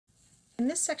In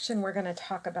this section, we're going to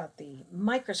talk about the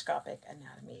microscopic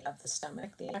anatomy of the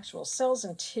stomach, the actual cells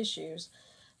and tissues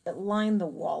that line the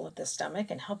wall of the stomach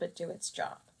and help it do its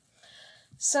job.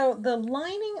 So the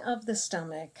lining of the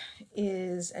stomach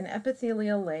is an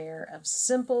epithelial layer of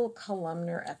simple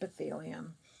columnar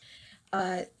epithelium,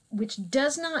 which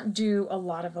does not do a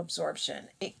lot of absorption.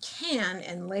 It can,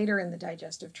 and later in the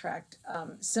digestive tract,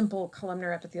 simple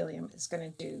columnar epithelium is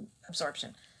going to do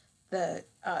absorption.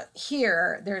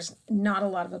 Here, there's not a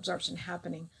lot of absorption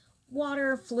happening.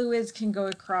 Water, fluids can go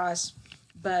across,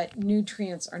 but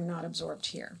nutrients are not absorbed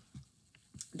here.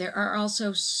 There are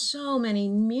also so many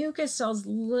mucous cells.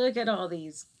 Look at all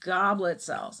these goblet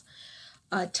cells.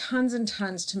 Tons and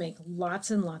tons to make lots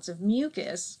and lots of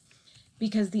mucus,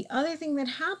 because the other thing that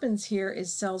happens here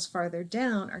is cells farther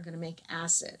down are going to make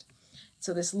acid.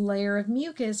 So this layer of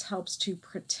mucus helps to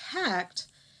protect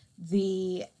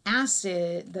the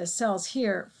acid, the cells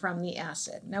here, from the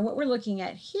acid. Now what we're looking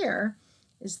at here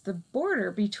is the border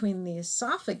between the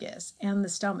esophagus and the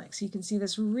stomach. So you can see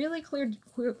this really clear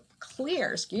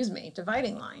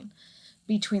dividing line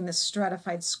between the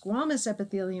stratified squamous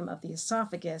epithelium of the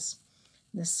esophagus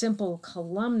and the simple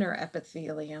columnar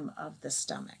epithelium of the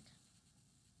stomach.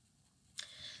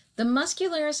 The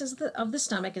muscularis of the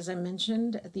stomach, as I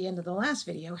mentioned at the end of the last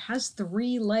video, has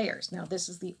 3 layers. Now, this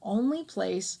is the only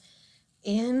place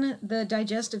in the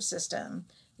digestive system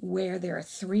where there are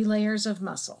 3 layers of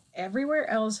muscle. Everywhere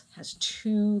else has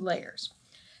 2 layers.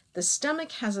 The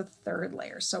stomach has a 3rd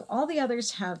layer. So all the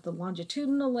others have the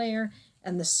longitudinal layer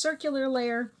and the circular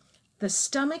layer. The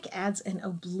stomach adds an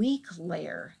oblique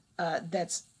layer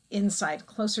that's inside,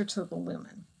 closer to the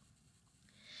lumen.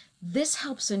 This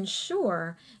helps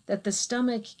ensure that the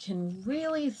stomach can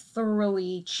really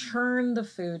thoroughly churn the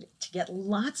food to get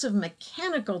lots of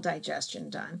mechanical digestion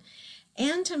done,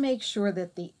 and to make sure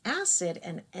that the acid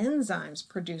and enzymes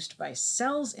produced by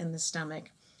cells in the stomach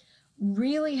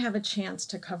really have a chance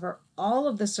to cover all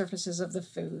of the surfaces of the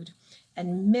food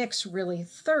and mix really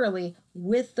thoroughly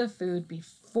with the food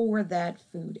before that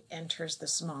food enters the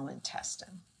small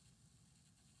intestine.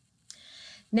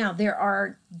 Now, there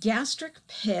are gastric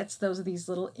pits. Those are these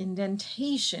little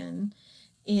indentation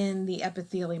in the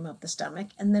epithelium of the stomach.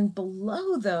 And then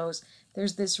below those,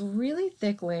 there's this really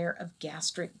thick layer of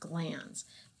gastric glands.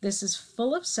 This is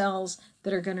full of cells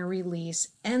that are going to release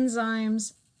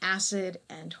enzymes, acid,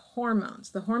 and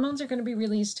hormones. The hormones are going to be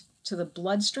released to the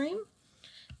bloodstream.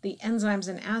 The enzymes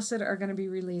and acid are going to be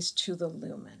released to the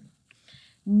lumen.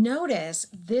 Notice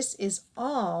this is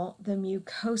all the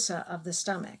mucosa of the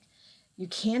stomach. You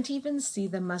can't even see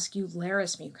the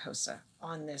muscularis mucosa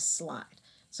on this slide.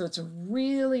 So it's a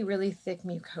really, really thick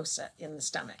mucosa in the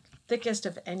stomach, thickest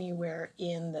of anywhere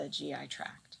in the GI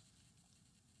tract.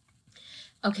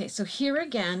 Okay, so here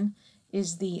again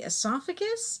is the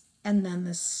esophagus and then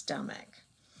the stomach.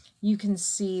 You can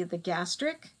see the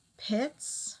gastric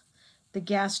pits, the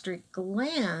gastric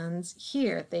glands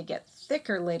here, they get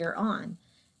thicker later on.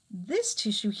 This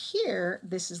tissue here,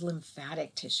 this is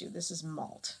lymphatic tissue. This is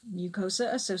MALT,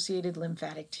 mucosa-associated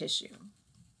lymphatic tissue.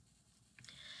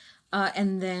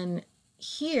 And then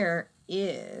here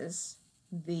is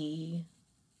the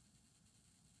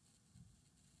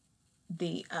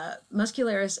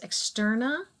muscularis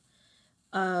externa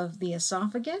of the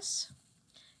esophagus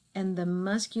and the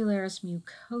muscularis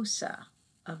mucosa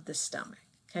of the stomach.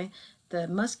 Okay, the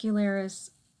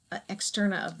muscularis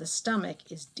externa of the stomach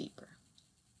is deeper.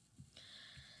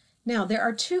 Now, there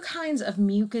are 2 kinds of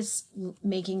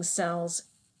mucus-making cells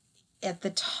at the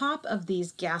top of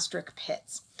these gastric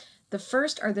pits. The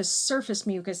first are the surface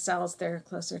mucus cells. They're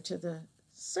closer to the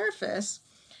surface.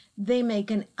 They make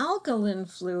an alkaline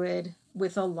fluid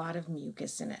with a lot of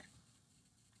mucus in it.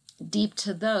 Deep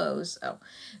to those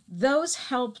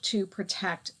help to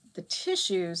protect the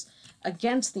tissues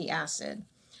against the acid,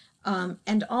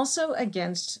 and also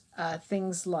against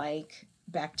things like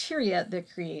bacteria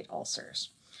that create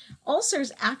ulcers.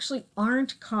 Ulcers actually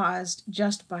aren't caused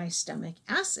just by stomach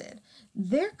acid.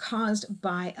 They're caused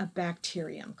by a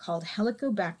bacterium called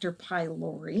Helicobacter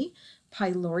pylori.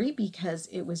 Pylori because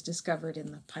it was discovered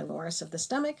in the pylorus of the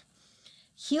stomach.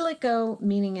 Helico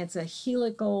meaning it's a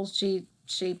helical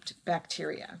shaped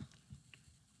bacteria.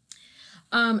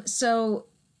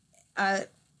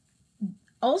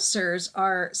 Ulcers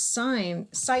are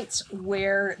sites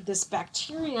where this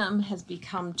bacterium has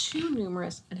become too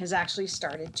numerous and has actually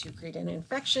started to create an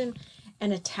infection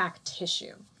and attack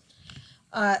tissue.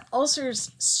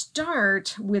 Ulcers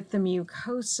start with the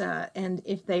mucosa, and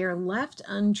if they are left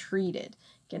untreated,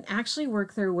 can actually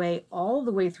work their way all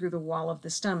the way through the wall of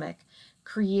the stomach,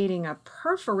 creating a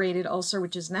perforated ulcer,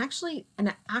 which is actually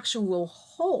an actual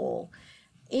hole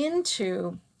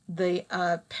into the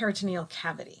peritoneal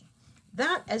cavity.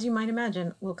 That, as you might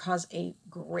imagine, will cause a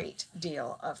great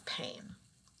deal of pain.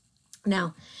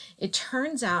 Now, it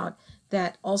turns out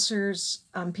that ulcers,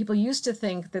 people used to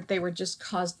think that they were just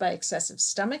caused by excessive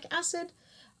stomach acid,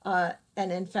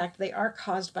 and in fact, they are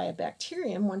caused by a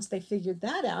bacterium. Once they figured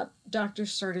that out,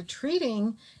 doctors started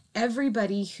treating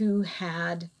everybody who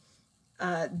had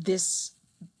this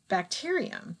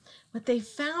bacterium. What they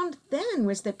found then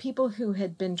was that people who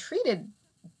had been treated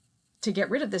to get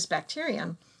rid of this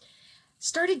bacterium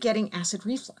started getting acid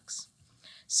reflux.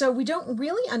 So we don't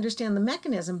really understand the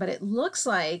mechanism, but it looks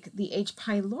like the H.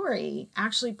 pylori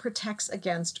actually protects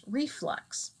against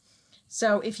reflux.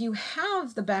 So if you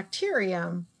have the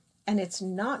bacterium and it's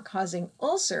not causing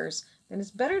ulcers, then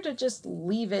it's better to just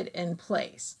leave it in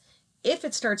place. If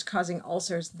it starts causing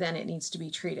ulcers, then it needs to be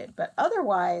treated. But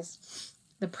otherwise,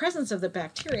 the presence of the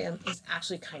bacterium is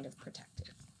actually kind of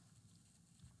protective.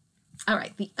 All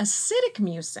right, the acidic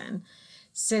mucin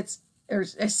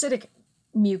acidic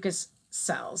mucus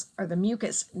cells are the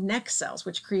mucous neck cells,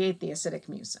 which create the acidic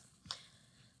mucin.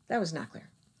 That was not clear.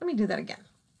 Let me do that again.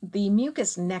 The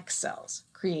mucous neck cells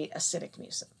create acidic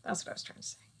mucin. That's what I was trying to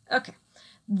say. Okay.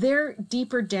 They're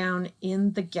deeper down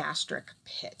in the gastric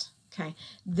pit. Okay.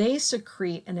 They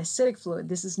secrete an acidic fluid.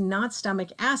 This is not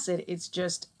stomach acid. It's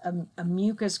just a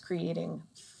mucus creating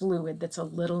fluid that's a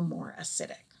little more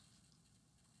acidic.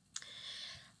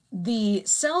 The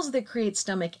cells that create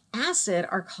stomach acid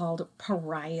are called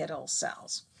parietal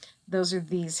cells. Those are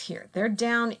these here. They're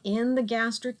down in the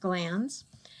gastric glands,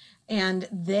 and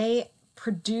they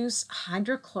produce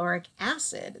hydrochloric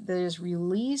acid that is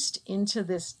released into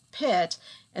this pit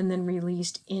and then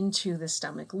released into the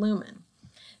stomach lumen.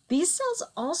 These cells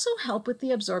also help with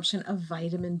the absorption of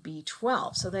vitamin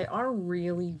B12, so they are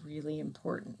really, really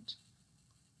important.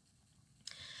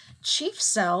 Chief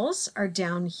cells are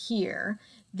down here.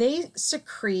 They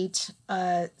secrete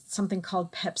something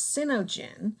called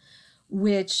pepsinogen,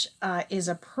 which is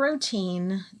a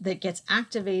protein that gets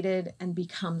activated and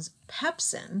becomes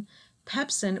pepsin.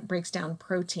 Pepsin breaks down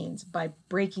proteins by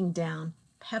breaking down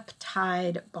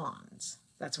peptide bonds.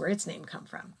 That's where its name comes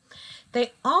from.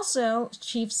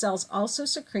 Chief cells also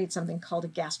secrete something called a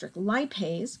gastric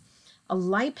lipase. A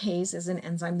lipase is an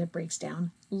enzyme that breaks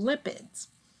down lipids.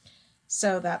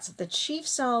 So that's the chief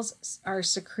cells are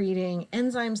secreting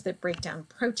enzymes that break down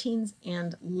proteins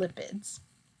and lipids.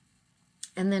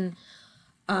 And then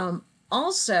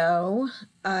also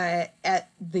in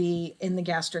the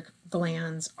gastric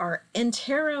glands are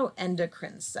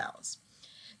enteroendocrine cells.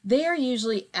 They are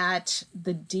usually at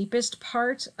the deepest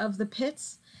part of the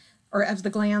pits or of the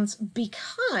glands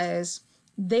because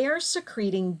they are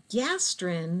secreting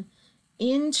gastrin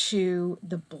into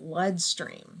the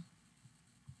bloodstream.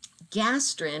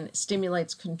 Gastrin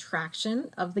stimulates contraction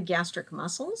of the gastric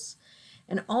muscles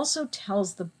and also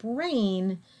tells the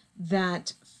brain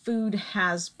that food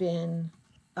has been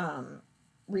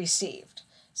received.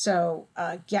 So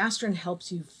gastrin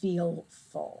helps you feel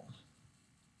full.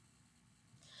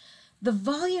 The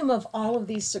volume of all of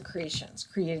these secretions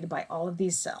created by all of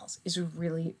these cells is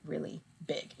really, really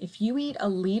big. If you eat a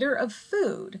liter of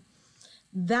food,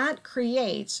 that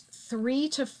creates 3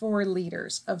 to 4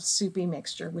 liters of soupy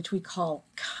mixture, which we call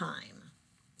chyme.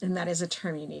 And that is a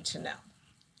term you need to know.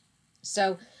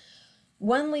 So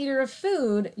 1 liter of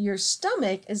food, your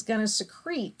stomach is going to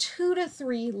secrete 2 to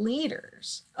 3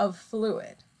 liters of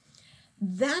fluid.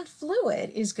 That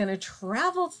fluid is going to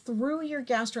travel through your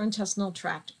gastrointestinal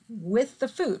tract with the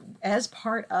food as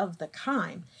part of the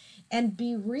chyme and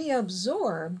be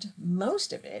reabsorbed,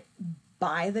 most of it,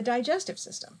 by the digestive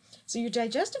system. So your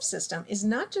digestive system is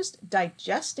not just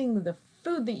digesting the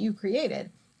food that you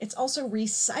created, it's also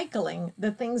recycling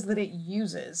the things that it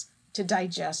uses to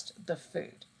digest the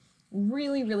food.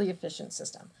 Really, really efficient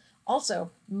system.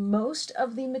 Also, most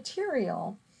of the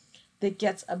material that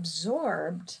gets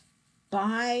absorbed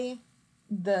by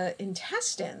the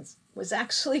intestines was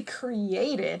actually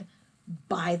created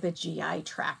by the GI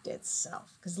tract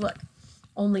itself. Because look,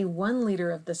 only 1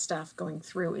 liter of the stuff going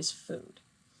through is food.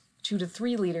 2 to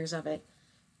 3 liters of it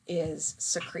is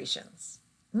secretions.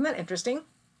 Isn't that interesting?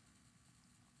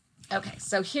 Okay,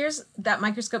 so here's that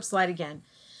microscope slide again,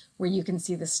 where you can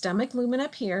see the stomach lumen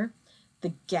up here,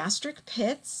 the gastric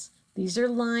pits. These are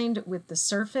lined with the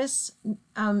surface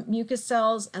mucus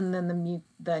cells, and then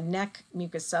the neck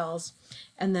mucus cells,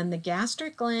 and then the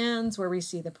gastric glands, where we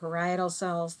see the parietal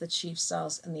cells, the chief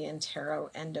cells, and the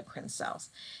enteroendocrine cells.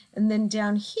 And then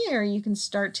down here, you can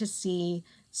start to see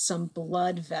some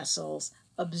blood vessels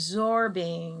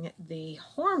absorbing the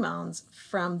hormones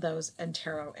from those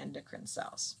enteroendocrine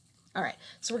cells. All right,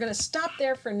 so we're going to stop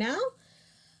there for now.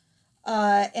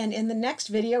 And in the next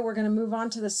video, we're going to move on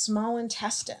to the small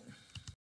intestine.